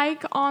 I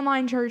like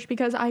online church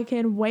because I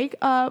can wake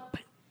up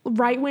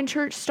right when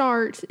church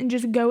starts and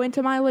just go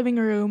into my living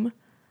room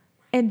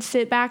and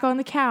sit back on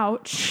the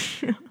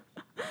couch,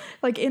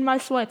 like in my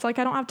sweats. Like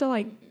I don't have to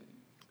like.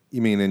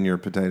 You mean in your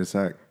potato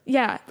sack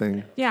Yeah.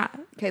 thing? Yeah.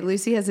 Okay,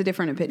 Lucy has a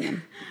different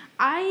opinion.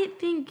 I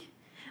think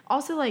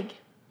also like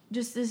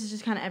this is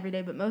just kind of every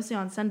day, but mostly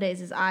on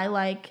Sundays is I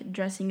like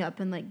dressing up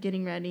and like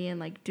getting ready and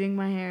like doing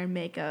my hair and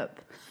makeup.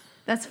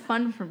 That's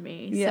fun for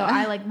me. Yeah. So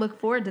I like look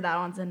forward to that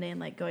on Sunday and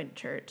like going to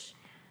church.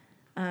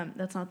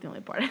 That's not the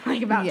only part I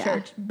like about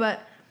church,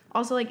 but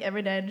also like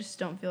every day I just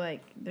don't feel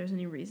like there's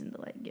any reason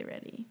to like get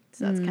ready.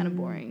 So that's kind of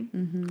boring.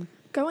 Mm-hmm.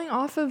 Going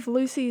off of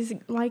Lucy's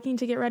liking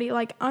to get ready,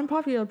 like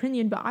unpopular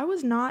opinion, but I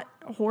was not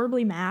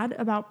horribly mad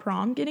about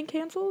prom getting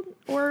canceled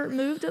or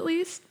moved at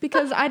least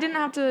because I didn't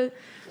have to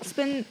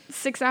spend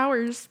 6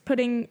 hours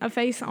putting a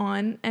face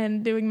on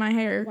and doing my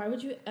hair. Why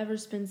would you ever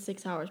spend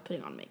 6 hours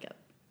putting on makeup?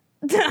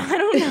 I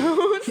don't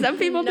know. Some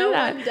people No do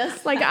that. one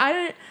does Like I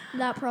don't.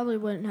 That probably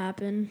wouldn't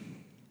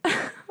happen.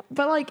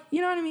 But like you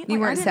know what I mean. You Like,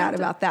 I weren't didn't sad have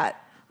to- about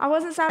that. I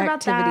wasn't sad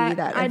about activity,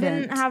 that. that I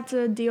didn't event. have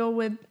to deal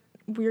with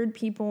weird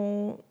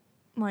people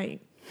like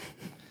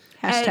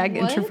Hashtag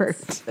what?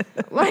 introvert.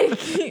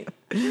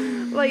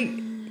 like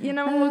you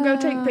know we'll go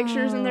take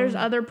pictures and there's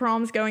other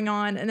proms going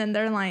on and then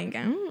they're like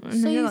oh, and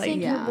So then you you're like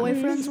think your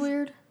boyfriend's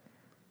weird?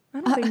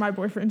 I don't think my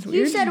boyfriend's weird.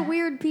 You said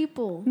weird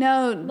people.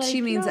 No,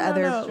 she means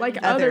other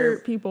other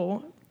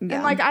people. Yeah.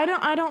 And like I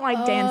don't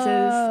like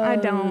dances. I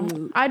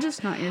don't. I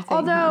just Not your thing,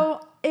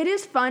 although it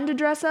is fun to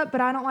dress up, but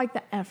I don't like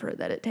the effort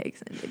that it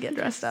takes in to get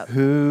dressed up.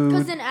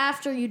 Because then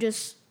after you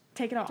just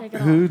Take it off.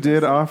 Who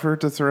did offer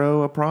to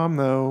throw a prom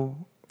though?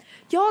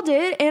 Y'all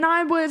did, and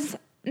I was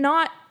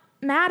not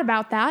mad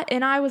about that.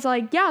 And I was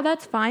like, yeah,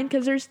 that's fine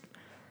because there's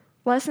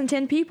less than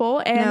 10 people,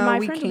 and No, my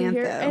we friend will be can't,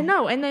 here.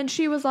 though. And then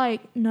she was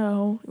like,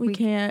 no, we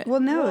can't. Well,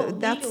 no, Well,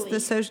 that's legally. the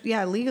social.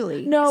 Yeah,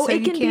 legally. No, So it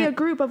you can be a can't-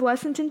 group of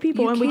less than 10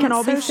 people, you and we can can't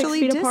all be 6 socially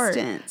feet apart.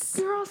 distance.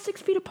 You're all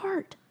 6 feet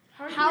apart.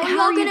 how, How are are you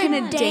y'all gonna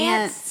gonna dance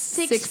dance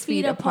 6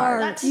 feet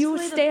apart? That's- You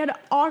Just stand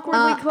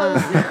awkwardly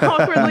close,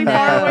 awkwardly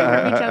far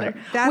away from each other.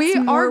 That's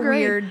our more grade,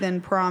 weird than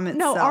prom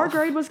itself. No, our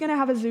grade was gonna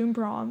have a Zoom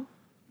prom.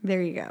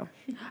 There you go.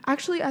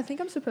 Actually, I think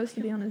I'm supposed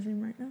to be on a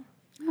Zoom right now.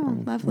 Oh,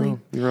 lovely. Well,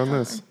 you're on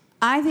this.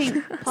 I think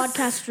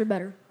Podcasts are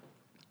better.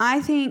 I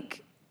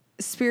think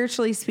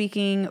spiritually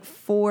speaking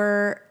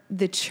for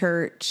the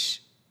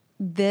church,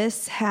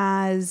 this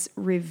has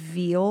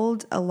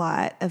revealed a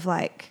lot of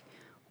like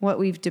what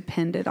we've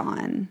depended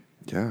on.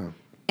 Yeah.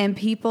 And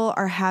people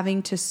are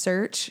having to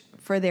search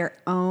for their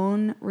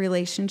own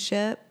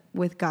relationship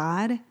with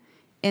God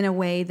in a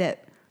way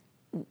that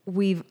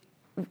we've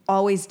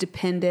always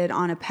depended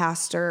on a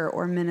pastor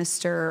or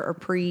minister or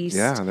priest.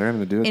 Yeah, they're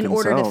having to do it in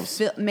themselves.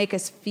 order to make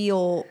us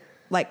feel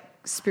like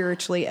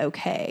spiritually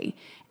okay.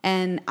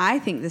 And I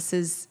think this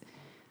is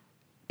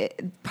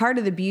part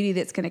of the beauty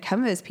that's going to come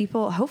of this.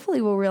 People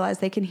hopefully will realize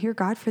they can hear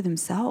God for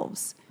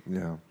themselves.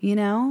 Yeah. You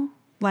know,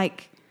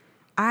 like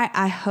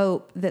I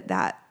hope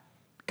that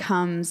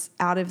comes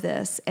out of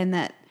this, and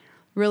that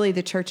really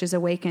the church is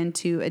awakened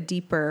to a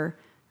deeper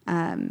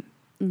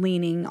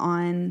leaning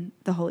on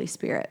the Holy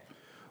Spirit.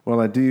 Well,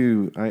 I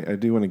do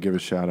want to give a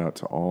shout out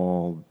to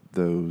all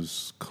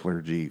those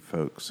clergy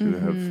folks who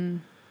have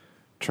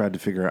tried to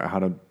figure out how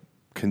to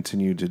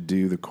continue to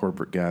do the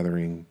corporate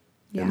gathering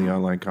in the Yeah.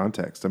 online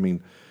context. I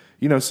mean,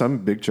 you know, some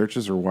big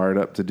churches are wired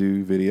up to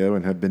do video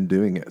and have been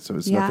doing it, so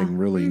it's Yeah. nothing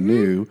really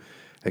new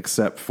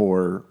except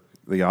for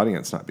the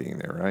audience not being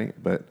there, right?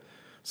 But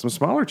some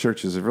smaller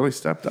churches have really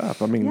stepped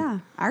up. I mean, Yeah,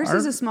 ours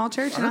is a small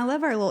church, and I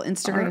love our little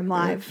Instagram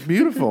live. It's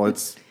beautiful.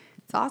 It's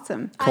It's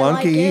awesome. I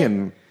like clunky it.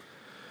 and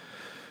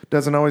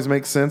doesn't always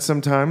make sense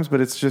sometimes,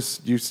 but it's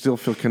just you still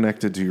feel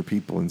connected to your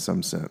people in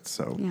some sense.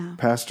 So Yeah.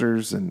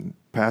 pastors and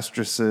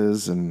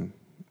pastresses and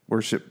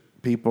worship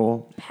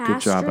people, good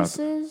job out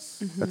there.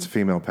 Pastresses. That's a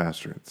female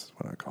pastor. It's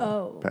what I call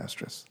Oh. it.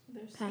 Pastress.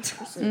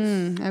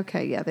 Pastresses.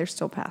 Okay, yeah, they're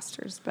still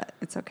pastors, but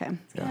it's okay.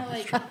 Kind of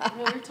like what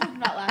we were talking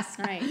about last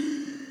night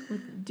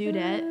with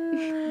dudette.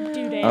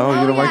 Dudette.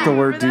 Oh, you don't like the yeah.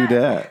 word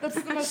dudette. That's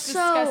the most So-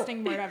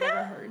 disgusting word I've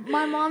ever heard.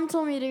 My mom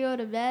told me to go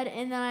to bed,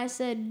 and then I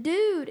said,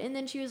 "Dude," and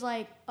then she was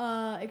like,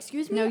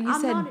 "Excuse me." No, you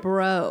I'm said not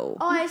bro.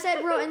 Oh, I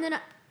said bro, and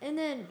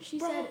then she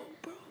said,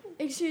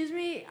 "Excuse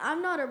me,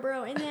 I'm not a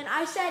bro." And then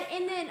I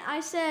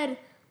said,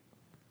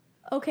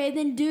 "Okay,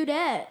 then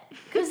dudette,"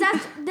 because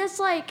that's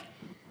like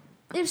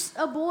if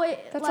a boy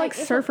That's like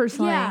if surfer a,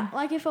 slang. Yeah,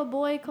 like if a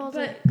boy calls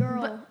a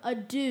girl a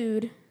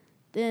dude,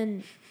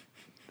 then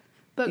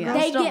But Yeah. girls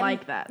they don't get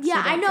like that. so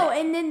Yeah, I don't know, say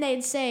it. and then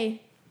they'd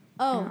say,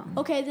 "Oh,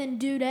 okay, then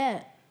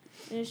dudette."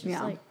 And it's just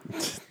Yeah. like,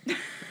 It's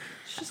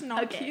just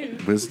not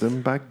cute.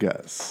 Wisdom by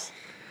Gus.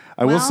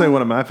 I will say Well-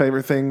 one of my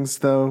favorite things,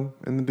 though,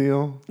 in the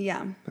deal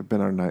Yeah, have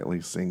been our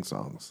nightly sing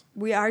songs.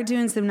 we are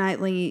doing some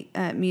nightly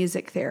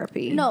music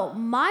therapy. no,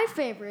 my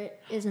favorite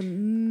is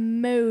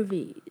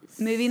movies.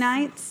 Movie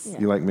nights?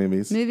 You like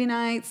movies? Movie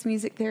nights,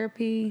 music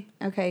therapy.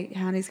 Okay,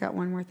 Honey's got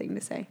one more thing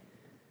to say.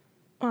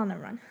 Oh,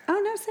 never mind.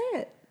 Oh, no, say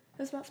it.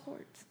 It was about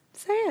sports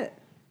Say it.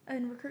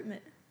 and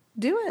recruitment.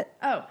 Do it.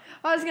 Oh,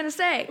 I was gonna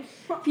say,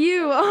 if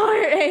you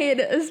are an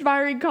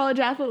aspiring college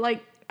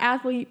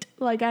athlete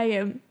like I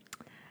am,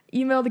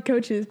 email the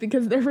coaches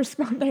because they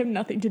have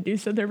nothing to do,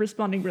 so they're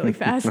responding really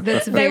fast.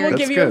 That's they will very- give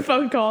That's you a good.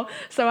 phone call,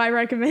 so I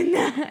recommend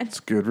that. It's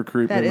good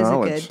recruitment That is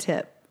knowledge. a good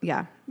tip.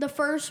 Yeah. The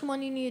first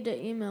one you need to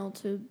email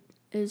to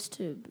is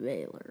to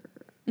Baylor.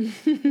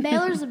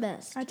 Baylor's the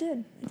best. I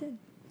did.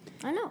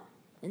 I know,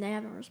 and they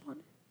haven't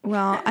responded.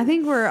 Well, I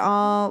think we're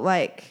all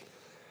like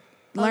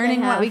Oh,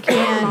 learning they what we have.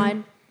 Never can.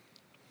 mind.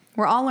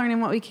 We're all learning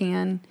what we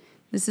can.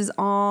 This is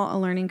all a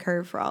learning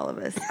curve for all of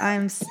us.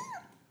 I'm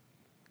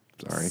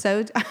Sorry.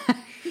 so.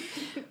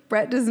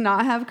 Brett does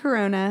not have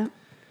corona,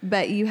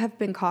 but you have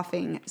been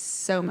coughing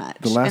so much.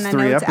 The last and I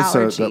three know it's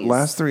episodes. The allergies.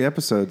 last 3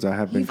 episodes, I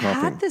have been You've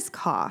coughing. had this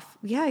cough.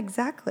 Yeah,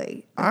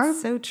 exactly. I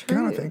That's so true.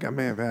 kind of think I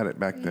may have had it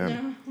back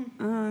then,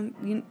 I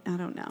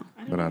don't know.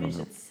 but I don't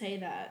know. Say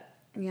that.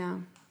 Yeah,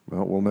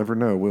 Well, we'll never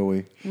know, will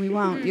we? we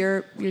won't.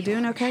 You're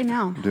doing okay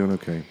now. Doing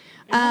okay.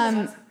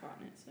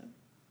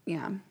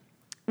 Yeah.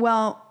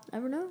 Well,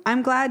 Never know.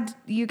 I'm glad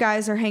you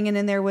guys are hanging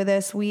in there with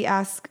us. We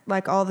ask,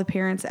 like all the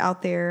parents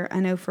out there,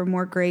 I know, for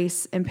more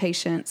grace and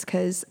patience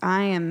because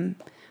I am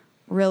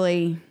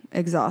really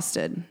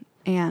exhausted.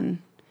 And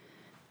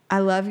I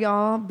love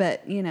y'all,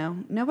 but, you know,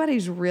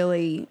 nobody's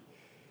really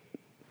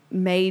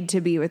made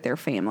to be with their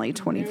family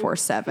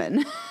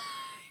 24/7.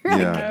 Yeah,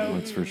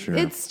 that's for sure.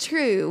 It's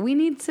true. We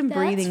need some That's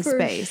breathing for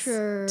space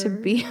sure. to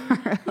be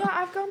our Yeah,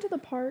 I've gone to the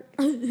park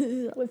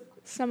with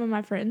some of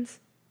my friends.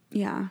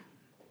 Yeah.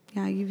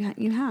 Yeah,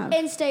 you have.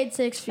 And stayed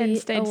 6 feet And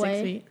stayed away.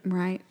 6 feet.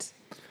 Right.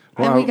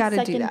 Well, and we got to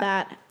do Second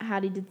that.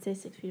 Hattie did say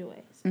 6 feet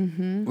away.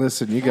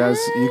 Listen, you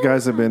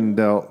guys have been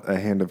dealt a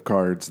hand of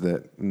cards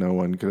that no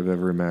one could have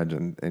ever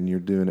imagined, and you're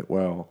doing it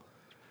well.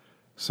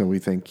 So we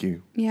thank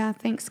you. Yeah,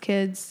 thanks,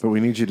 kids. But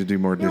we need you to do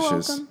more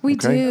dishes. welcome. We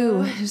okay?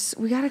 do.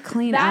 We got to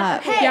clean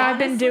up. Hey, Yeah, I've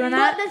been doing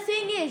that. But the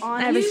thing is,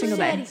 every you single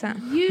day, said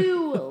so.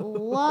 you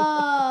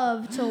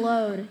love to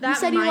load. You That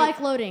said you might-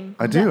 like loading.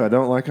 I do. I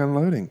don't like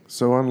unloading.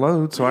 So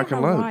unload so I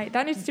can load. Why.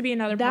 That needs to be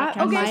another That-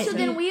 podcast. Okay, Might so be.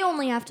 then we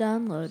only have to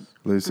unload.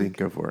 Lucy,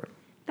 go for it.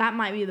 That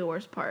might be the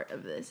worst part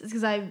of this. Is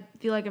because I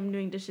feel like I'm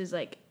doing dishes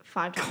like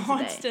 5 times a day.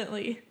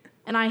 Constantly.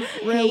 And I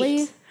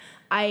Really?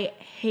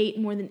 hate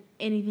more than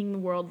anything in the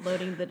world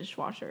loading the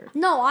dishwasher.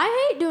 No,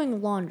 I hate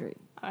doing laundry.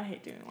 I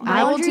hate doing laundry.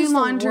 I will Laundry's do the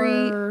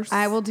laundry. worst.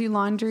 I will do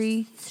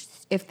laundry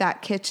if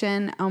that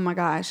kitchen, oh my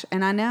gosh.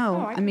 And I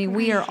know, I I mean,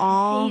 we are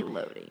all, hate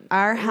loading.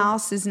 our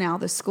house is now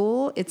the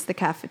school, it's the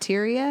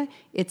cafeteria,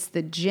 it's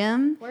the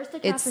gym, Where's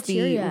the it's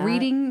cafeteria the at?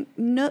 reading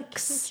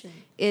nooks,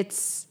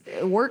 it's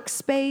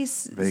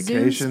workspace,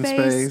 Vacation Zoom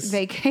space, space.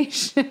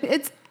 vacation.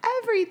 It's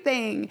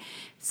everything.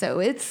 So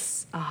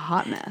it's a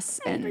hot mess.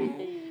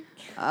 And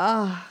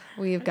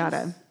we've got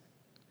to,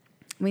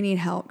 we need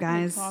help,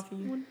 guys. I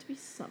want it to be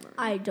summer.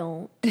 I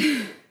don't.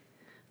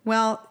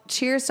 Well,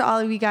 cheers to all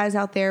of you guys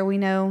out there. We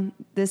know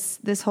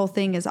this whole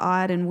thing is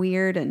odd and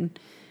weird and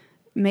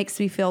makes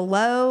me feel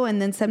low.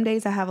 And then some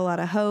days I have a lot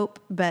of hope.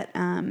 But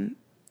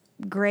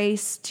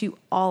grace to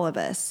all of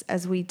us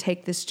as we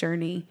take this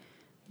journey.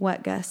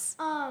 What, Gus?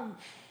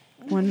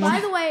 One more. By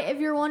the way, if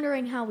you're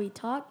wondering how we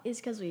talk, it's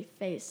because we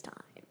FaceTime.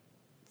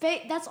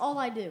 That's all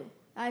I do.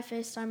 I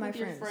FaceTime my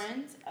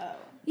friends. Oh.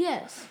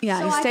 Yes. Yeah,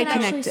 so you I stay can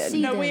actually connected.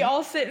 see No, them. we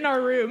all sit in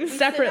our rooms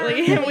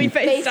separately and we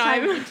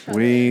FaceTime.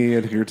 We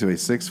adhere to a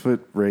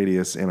 6-foot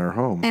radius in our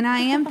home. And I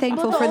am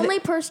thankful But the for only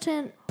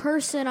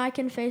person I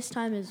can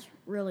FaceTime is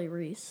really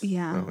Reese.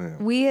 Yeah. Oh, yeah.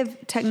 We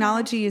have,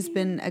 technology has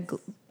been a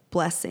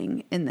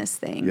blessing in this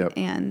thing. Yep.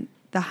 And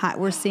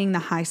we're seeing the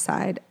high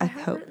side, I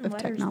hope, written of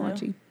letters,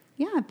 technology.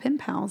 Yeah, pen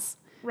pals.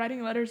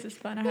 Writing letters is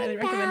fun. I highly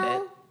recommend it. I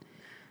got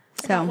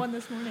So, one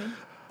this morning.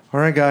 All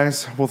right,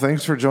 guys. Well,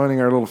 thanks for joining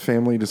our little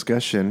family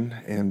discussion,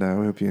 and I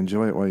hope you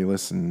enjoy it while you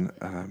listen,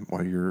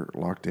 while you're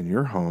locked in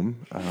your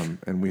home.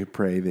 And we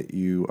pray that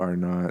you are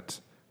not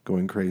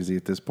going crazy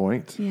at this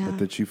point, Yeah. but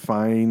that you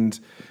find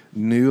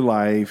new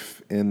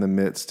life in the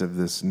midst of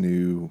this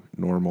new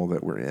normal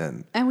that we're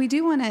in. and we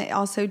do want to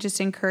also just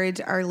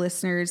encourage our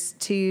listeners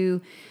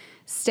to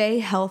stay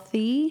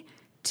healthy,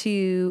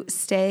 to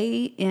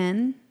stay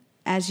in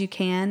as you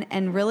can,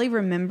 and really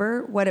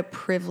remember what a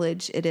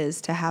privilege it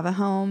is to have a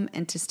home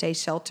and to stay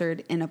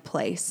sheltered in a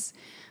place.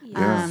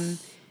 Yeah.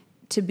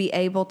 To be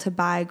able to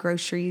buy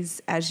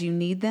groceries as you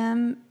need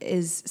them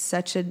is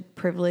such a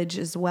privilege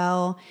as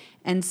well.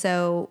 And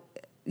so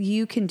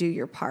you can do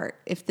your part.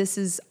 If this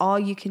is all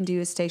you can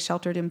do is stay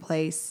sheltered in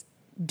place,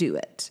 do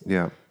it.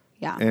 Yeah.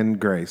 Yeah. And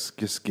grace.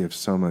 Just give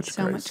so much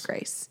So grace. much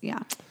grace. Yeah.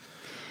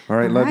 All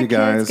right, All love right, you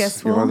guys.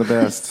 kids, guess You are the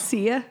best.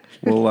 See ya.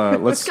 We'll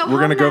we're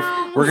gonna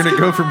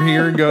go from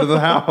here and go to the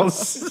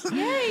house.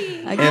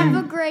 Have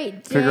a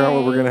great day. Figure out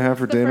what we're gonna have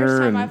for The dinner. first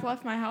time and I've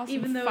left my house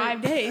Even in though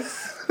 5 days.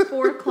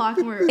 4 o'clock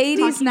and we're 80s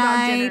talking about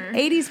night, dinner.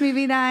 80s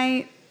movie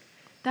night.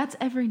 That's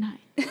every night.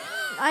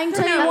 I can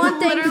tell you one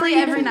thing for Literally you.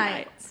 every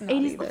night. not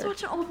 80s. either. Let's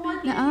watch an old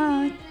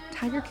movie.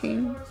 Tiger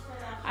King.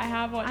 I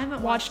have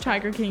watched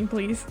Tiger King,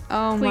 please.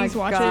 Oh Please my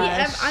watch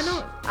gosh.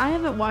 it. I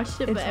haven't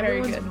watched it, It's but very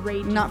everyone's good.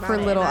 raging Not about for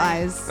it, little and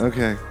eyes.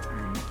 Okay.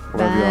 Love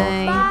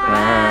Bye.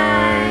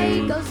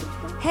 y'all. Bye. Go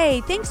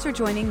Hey, thanks for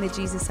joining the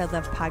Jesus Said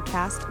Love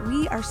podcast.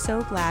 We are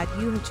so glad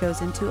you have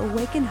chosen to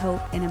awaken hope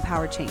and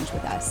empower change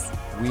with us.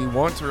 We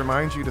want to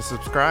remind you to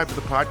subscribe to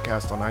the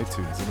podcast on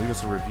iTunes and leave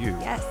us a review.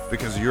 Yes.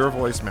 Because your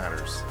voice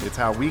matters. It's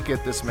how we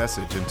get this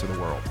message into the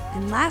world.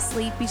 And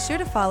lastly, be sure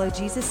to follow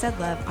Jesus Said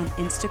Love on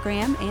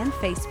Instagram and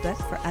Facebook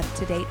for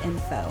up-to-date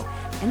info.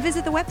 And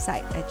visit the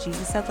website at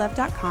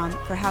jesussaidlove.com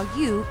for how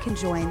you can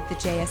join the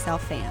JSL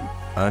fam.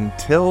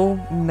 Until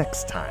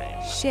next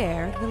time.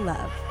 Share the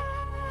love.